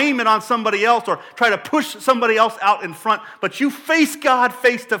blame it on somebody else or try to push somebody else out in front, but you face God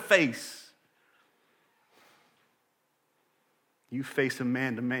face to face. You face him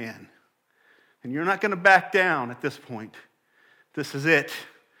man to man. And you're not going to back down at this point. This is it.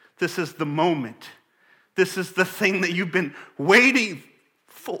 This is the moment. This is the thing that you've been waiting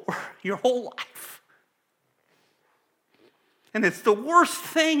for your whole life. And it's the worst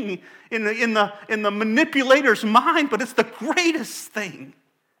thing in the manipulator's mind, but it's the greatest thing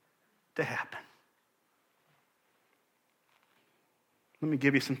to happen. Let me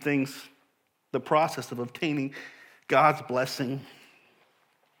give you some things, the process of obtaining God's blessing.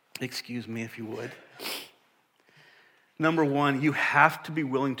 Excuse me, if you would. Number one, you have to be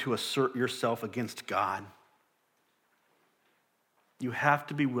willing to assert yourself against God. You have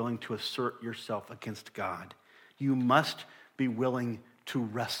to be willing to assert yourself against God. You must be willing to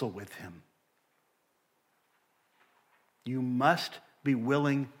wrestle with him. You must be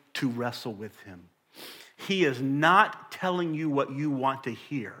willing to wrestle with him. He is not telling you what you want to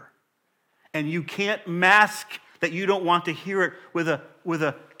hear. And you can't mask that you don't want to hear it with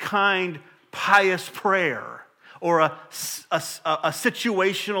a kind, pious prayer or a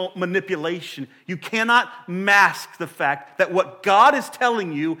situational manipulation. You cannot mask the fact that what God is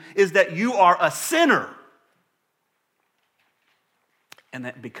telling you is that you are a sinner. And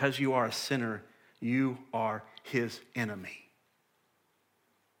that because you are a sinner, you are his enemy.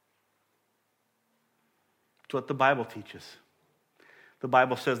 It's what the Bible teaches. The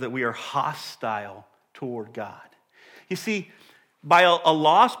Bible says that we are hostile toward God. You see, by a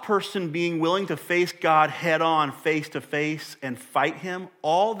lost person being willing to face God head on, face to face, and fight him,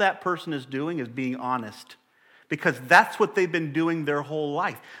 all that person is doing is being honest. Because that's what they've been doing their whole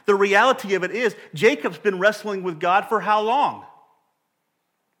life. The reality of it is, Jacob's been wrestling with God for how long?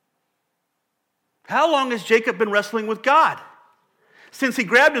 How long has Jacob been wrestling with God? Since he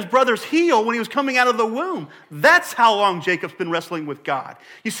grabbed his brother's heel when he was coming out of the womb. That's how long Jacob's been wrestling with God.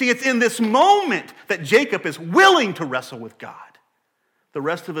 You see, it's in this moment that Jacob is willing to wrestle with God. The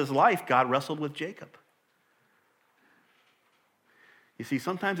rest of his life, God wrestled with Jacob. You see,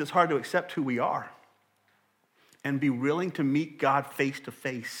 sometimes it's hard to accept who we are and be willing to meet God face to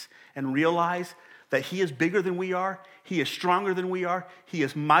face and realize that he is bigger than we are, he is stronger than we are, he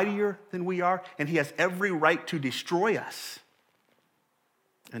is mightier than we are, and he has every right to destroy us.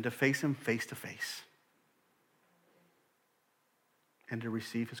 And to face him face to face. And to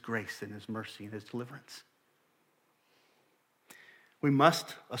receive his grace and his mercy and his deliverance. We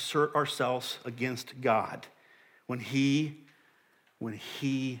must assert ourselves against God when he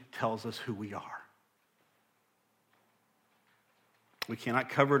tells us who we are. We cannot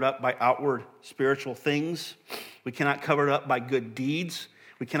cover it up by outward spiritual things. We cannot cover it up by good deeds.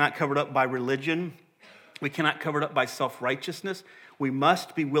 We cannot cover it up by religion. We cannot cover it up by self-righteousness. We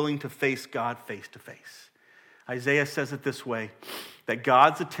must be willing to face God face to face. Isaiah says it this way, that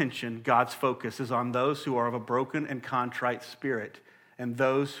God's attention, God's focus is on those who are of a broken and contrite spirit and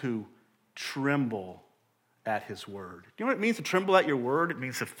those who tremble at his word. Do you know what it means to tremble at your word? It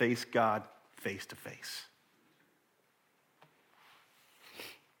means to face God face to face.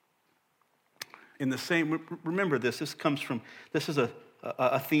 In the same, remember this is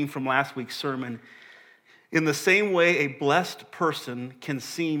a theme from last week's sermon. In the same way, a blessed person can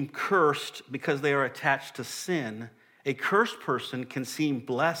seem cursed because they are attached to sin. A cursed person can seem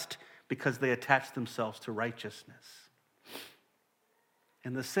blessed because they attach themselves to righteousness.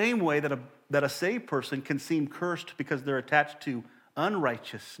 In the same way that a saved person can seem cursed because they're attached to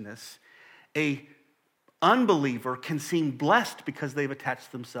unrighteousness, a unbeliever can seem blessed because they've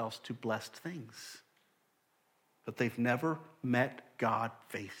attached themselves to blessed things. But they've never met God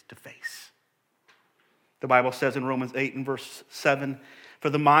face to face. The Bible says in Romans 8 and verse 7,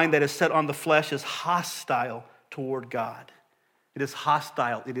 for the mind that is set on the flesh is hostile toward God. It is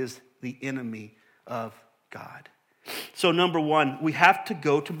hostile. It is the enemy of God. So number one, we have to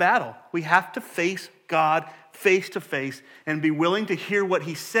go to battle. We have to face God face to face and be willing to hear what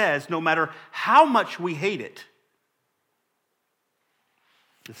he says no matter how much we hate it.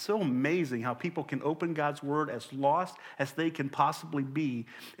 It's so amazing how people can open God's word as lost as they can possibly be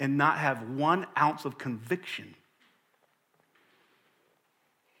and not have 1 ounce of conviction.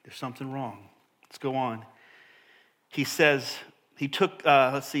 There's something wrong. Let's go on. He says,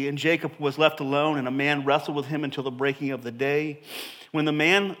 and Jacob was left alone, and a man wrestled with him until the breaking of the day. When the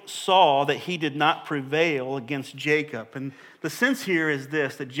man saw that he did not prevail against Jacob, and the sense here is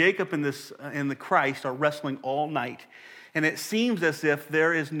this, that Jacob and the Christ are wrestling all night. And it seems as if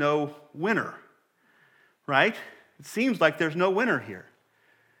there is no winner, right? It seems like there's no winner here.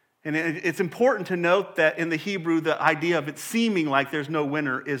 And it's important to note that in the Hebrew, the idea of it seeming like there's no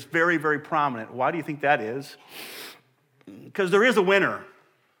winner is very, very prominent. Why do you think that is? Because there is a winner.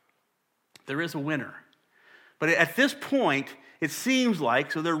 There is a winner. But at this point, it seems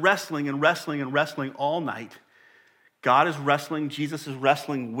like, so they're wrestling and wrestling and wrestling all night. God is wrestling, Jesus is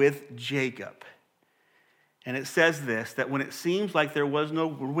wrestling with Jacob. And it says this, that when it seems like there was no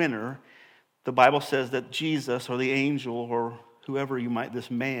winner, the Bible says that Jesus or the angel or whoever this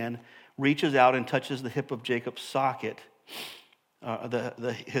man, reaches out and touches the hip of Jacob's socket,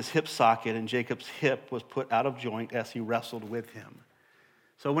 his hip socket, and Jacob's hip was put out of joint as he wrestled with him.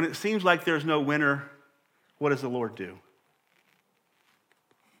 So when it seems like there's no winner, what does the Lord do?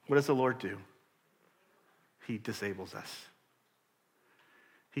 What does the Lord do? He disables us.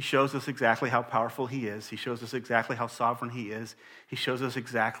 He shows us exactly how powerful he is. He shows us exactly how sovereign he is. He shows us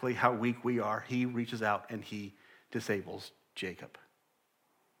exactly how weak we are. He reaches out and he disables Jacob.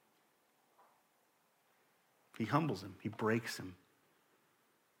 He humbles him. He breaks him.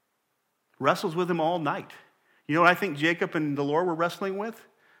 Wrestles with him all night. You know what I think Jacob and the Lord were wrestling with?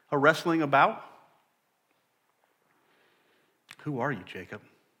 Or wrestling about? Who are you, Jacob?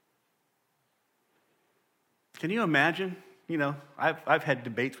 Can you imagine? You know, I've had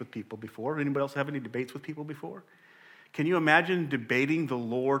debates with people before. Anybody else have any debates with people before? Can you imagine debating the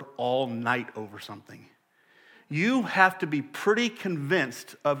Lord all night over something? You have to be pretty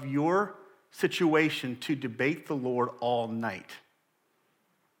convinced of your situation to debate the Lord all night.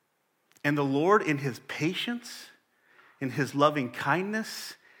 And the Lord, in his patience, in his loving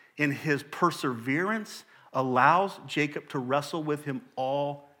kindness, in his perseverance, allows Jacob to wrestle with him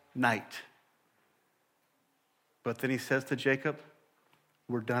all night. But then he says to Jacob,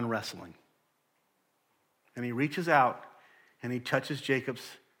 we're done wrestling. And he reaches out and he touches Jacob's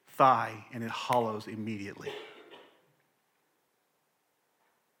thigh and it hollows immediately.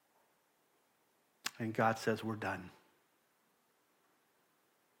 And God says, we're done.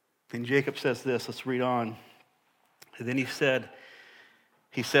 And Jacob says this, let's read on. And then he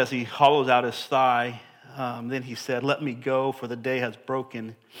says he hollows out his thigh. Then he said, let me go, for the day has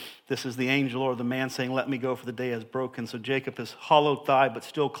broken. This is the angel or the man saying, let me go, for the day has broken. So Jacob is hollowed thigh, but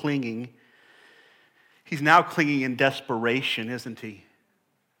still clinging. He's now clinging in desperation, isn't he?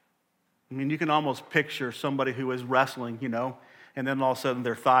 I mean, you can almost picture somebody who is wrestling, you know, and then all of a sudden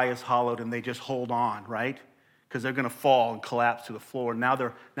their thigh is hollowed and they just hold on, right? Because they're going to fall and collapse to the floor.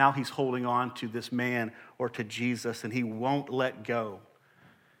 Now he's holding on to this man or to Jesus, and he won't let go.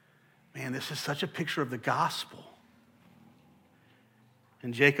 Man, this is such a picture of the gospel.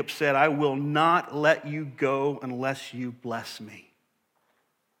 And Jacob said, I will not let you go unless you bless me.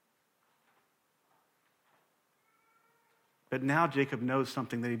 But now Jacob knows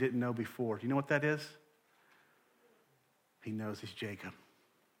something that he didn't know before. Do you know what that is? He knows he's Jacob.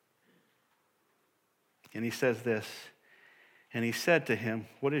 And he says this, and he said to him,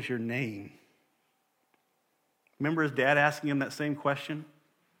 what is your name? Remember his dad asking him that same question?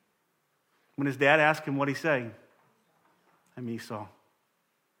 When his dad asked him, what did he say? I'm Esau.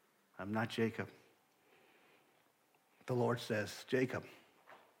 I'm not Jacob. The Lord says, Jacob,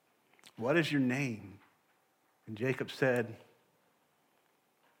 what is your name? And Jacob said,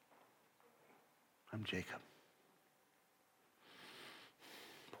 I'm Jacob.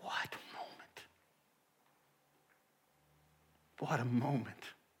 What a moment. What a moment.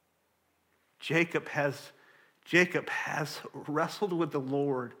 Jacob has wrestled with the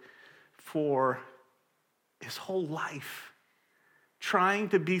Lord for his whole life, trying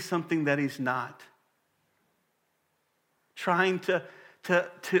to be something that he's not, trying to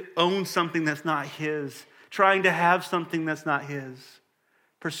own something that's not his, trying to have something that's not his,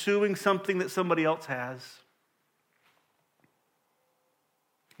 pursuing something that somebody else has.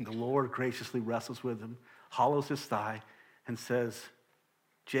 And the Lord graciously wrestles with him, hollows his thigh, and says,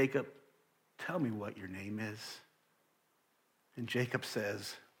 Jacob, tell me what your name is. And Jacob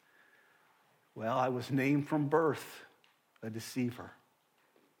says, well, I was named from birth a deceiver.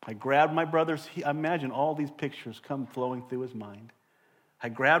 I grabbed my brother's heel. Imagine all these pictures come flowing through his mind. I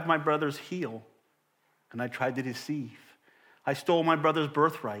grabbed my brother's heel and I tried to deceive. I stole my brother's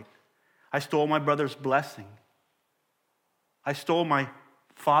birthright. I stole my brother's blessing. I stole my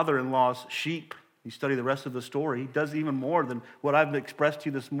father-in-law's sheep. You study the rest of the story. He does even more than what I've expressed to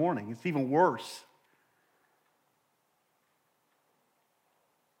you this morning. It's even worse.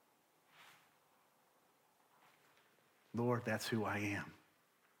 Lord, that's who I am.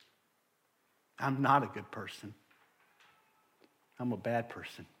 I'm not a good person. I'm a bad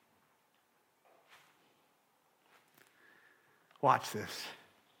person. Watch this.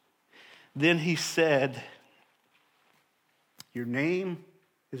 Then he said, your name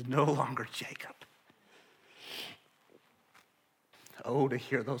is no longer Jacob. Oh, to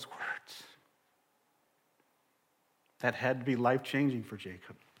hear those words. That had to be life-changing for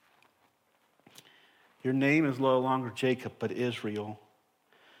Jacob. Your name is no longer Jacob, but Israel.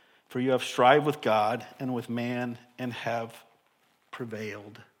 For you have strived with God and with man and have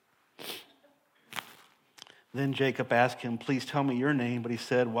prevailed. Then Jacob asked him, please tell me your name. But he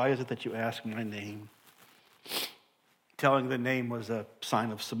said, why is it that you ask my name? Telling the name was a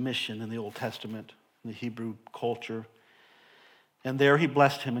sign of submission in the Old Testament, in the Hebrew culture. And there he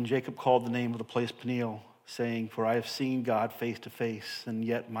blessed him, and Jacob called the name of the place Peniel, saying, for I have seen God face to face, and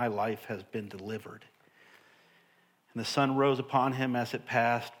yet my life has been delivered. And the sun rose upon him as it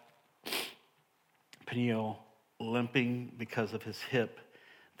passed Peniel, limping because of his hip.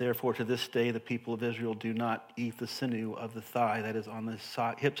 Therefore, to this day, the people of Israel do not eat the sinew of the thigh that is on the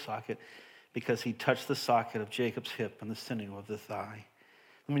hip socket, because he touched the socket of Jacob's hip and the sinew of the thigh.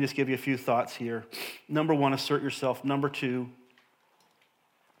 Let me just give you a few thoughts here. Number one, assert yourself. Number two,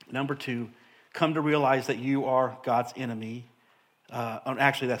 come to realize that you are God's enemy.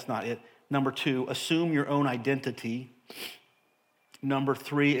 Actually, that's not it. Number two, assume your own identity. Number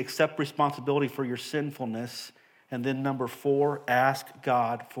three, accept responsibility for your sinfulness. And then number four, ask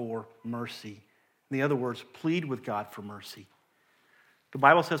God for mercy. In other words, plead with God for mercy. The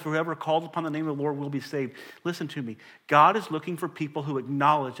Bible says, whoever calls upon the name of the Lord will be saved. Listen to me. God is looking for people who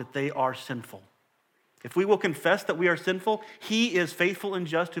acknowledge that they are sinful. If we will confess that we are sinful, he is faithful and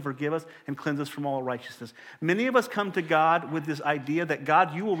just to forgive us and cleanse us from all righteousness. Many of us come to God with this idea that,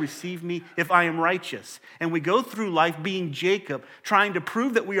 God, you will receive me if I am righteous. And we go through life being Jacob, trying to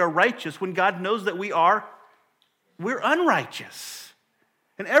prove that we are righteous when God knows that we're unrighteous.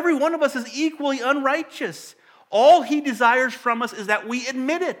 And every one of us is equally unrighteous. All he desires from us is that we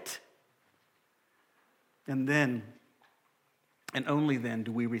admit it. And then, and only then,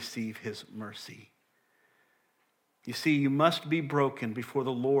 do we receive his mercy. You see, you must be broken before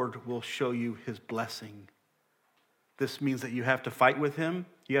the Lord will show you his blessing. This means that you have to fight with him,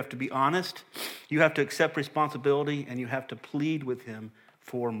 you have to be honest, you have to accept responsibility, and you have to plead with him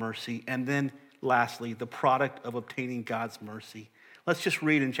for mercy. And then, lastly, the product of obtaining God's mercy. Let's just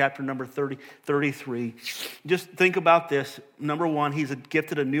read in chapter number 33. Just think about this. Number one, he's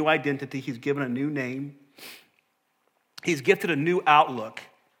gifted a new identity. He's given a new name. He's gifted a new outlook.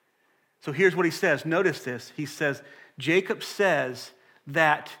 So here's what he says. Notice this. He says, Jacob says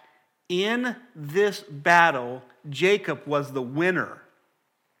that in this battle, Jacob was the winner.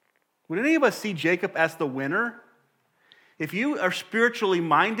 Would any of us see Jacob as the winner? If you are spiritually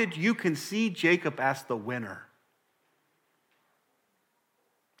minded, you can see Jacob as the winner.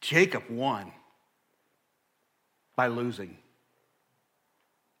 Jacob won by losing.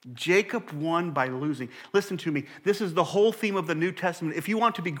 Jacob won by losing. Listen to me. This is the whole theme of the New Testament. If you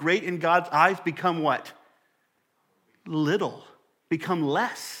want to be great in God's eyes, become what? Little. Become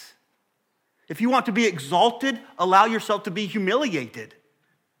less. If you want to be exalted, allow yourself to be humiliated.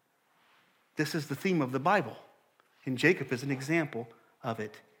 This is the theme of the Bible. And Jacob is an example of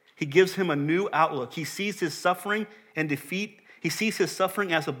it. He gives him a new outlook. He sees his suffering and defeat. He sees his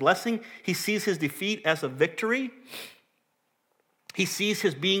suffering as a blessing. He sees his defeat as a victory. He sees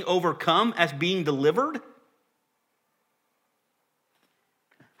his being overcome as being delivered.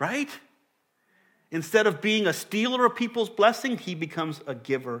 Right? Instead of being a stealer of people's blessing, he becomes a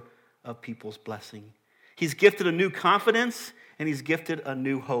giver of people's blessing. He's gifted a new confidence and he's gifted a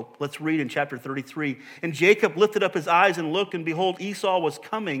new hope. Let's read in chapter 33. And Jacob lifted up his eyes and looked, and behold, Esau was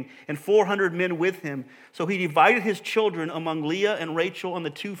coming, and 400 men with him. So he divided his children among Leah and Rachel and the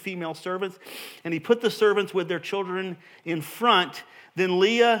two female servants, and he put the servants with their children in front, then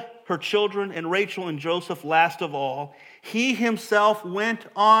Leah, her children, and Rachel and Joseph last of all. He himself went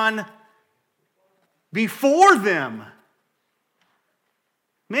on before them.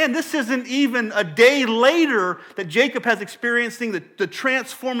 Man, this isn't even a day later that Jacob has experiencing the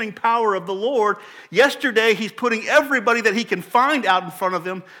transforming power of the Lord. Yesterday, he's putting everybody that he can find out in front of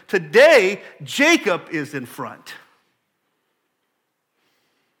him. Today, Jacob is in front.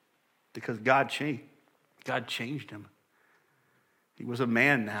 Because God changed him. He was a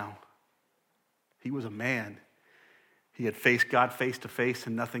man now. He was a man. He had faced God face to face,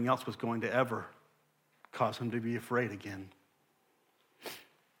 and nothing else was going to ever cause him to be afraid again.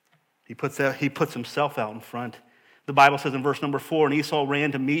 He puts himself out in front. The Bible says in verse number 4, and Esau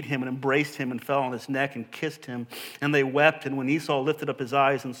ran to meet him and embraced him and fell on his neck and kissed him. And they wept. And when Esau lifted up his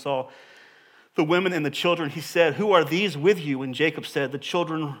eyes and saw the women and the children, he said, who are these with you? And Jacob said, the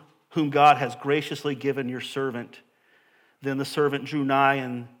children whom God has graciously given your servant. Then the servant drew nigh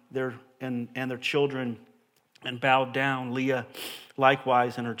and their children and bowed down. Leah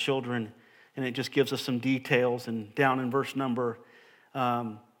likewise and her children. And it just gives us some details. And down in verse number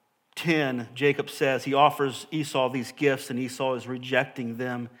 10, Jacob says he offers Esau these gifts, and Esau is rejecting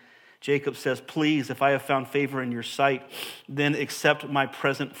them. Jacob says, please, if I have found favor in your sight, then accept my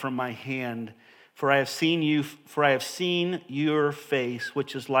present from my hand. For I have seen your face,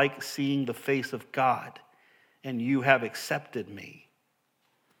 which is like seeing the face of God, and you have accepted me.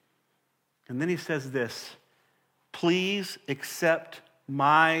 And then he says this, please accept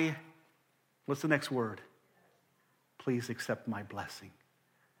my, what's the next word? Please accept my blessing.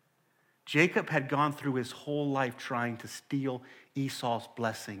 Jacob had gone through his whole life trying to steal Esau's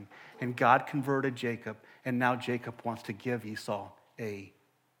blessing, and God converted Jacob, and now Jacob wants to give Esau a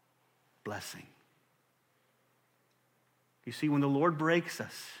blessing. You see, when the Lord breaks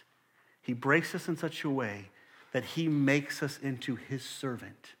us, he breaks us in such a way that he makes us into his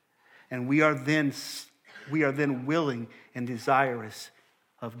servant, and we are then willing and desirous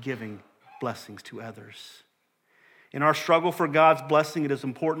of giving blessings to others. In our struggle for God's blessing, it is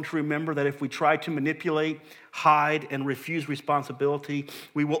important to remember that if we try to manipulate, hide, and refuse responsibility,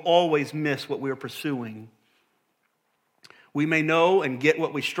 we will always miss what we are pursuing. We may know and get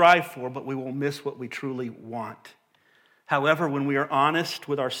what we strive for, but we will miss what we truly want. However, when we are honest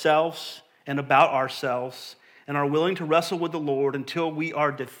with ourselves and about ourselves and are willing to wrestle with the Lord until we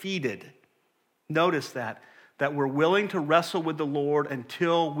are defeated, notice that we're willing to wrestle with the Lord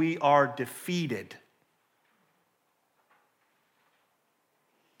until we are defeated,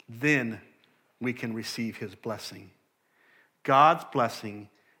 then we can receive his blessing. God's blessing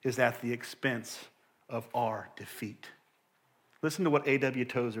is at the expense of our defeat. Listen to what A.W.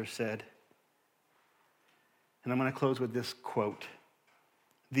 Tozer said. And I'm going to close with this quote.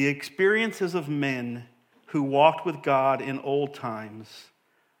 The experiences of men who walked with God in old times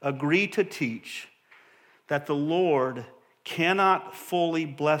agree to teach that the Lord cannot fully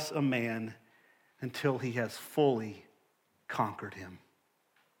bless a man until he has fully conquered him.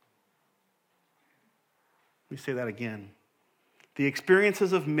 Let me say that again. The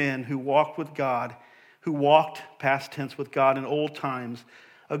experiences of men who walked with God, who walked past tense with God in old times,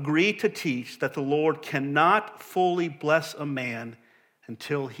 agree to teach that the Lord cannot fully bless a man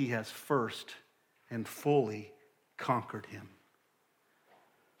until he has first and fully conquered him.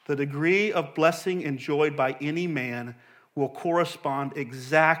 The degree of blessing enjoyed by any man will correspond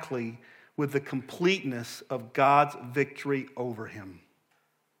exactly with the completeness of God's victory over him.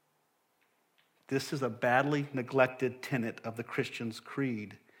 This is a badly neglected tenet of the Christian's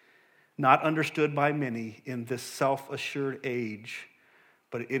creed, not understood by many in this self-assured age,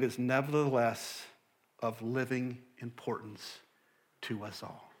 but it is nevertheless of living importance to us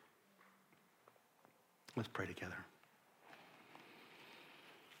all. Let's pray together.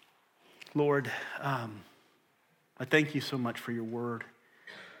 Lord, I thank you so much for your word.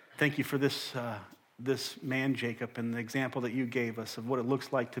 Thank you for this man, Jacob, and the example that you gave us of what it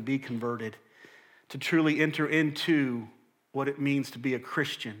looks like to be converted, to truly enter into what it means to be a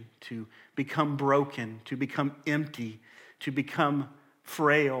Christian, to become broken, to become empty, to become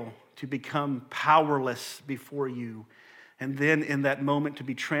frail, to become powerless before you. And then in that moment to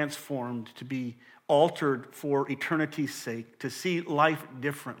be transformed, to be altered for eternity's sake, to see life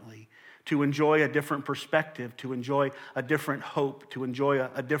differently, to enjoy a different perspective, to enjoy a different hope, to enjoy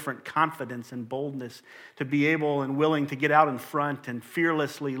a different confidence and boldness, to be able and willing to get out in front and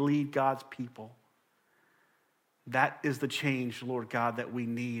fearlessly lead God's people. That is the change, Lord God, that we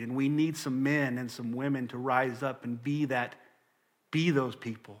need. And we need some men and some women to rise up and be those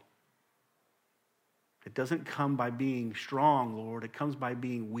people. It doesn't come by being strong, Lord. It comes by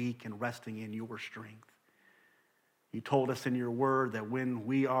being weak and resting in your strength. You told us in your word that when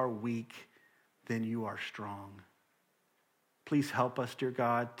we are weak, then you are strong. Please help us, dear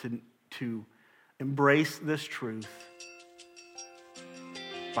God, to embrace this truth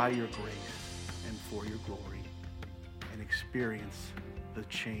by your grace and for your glory, and experience the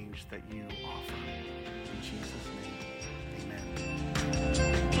change that you offer. In Jesus' name, amen.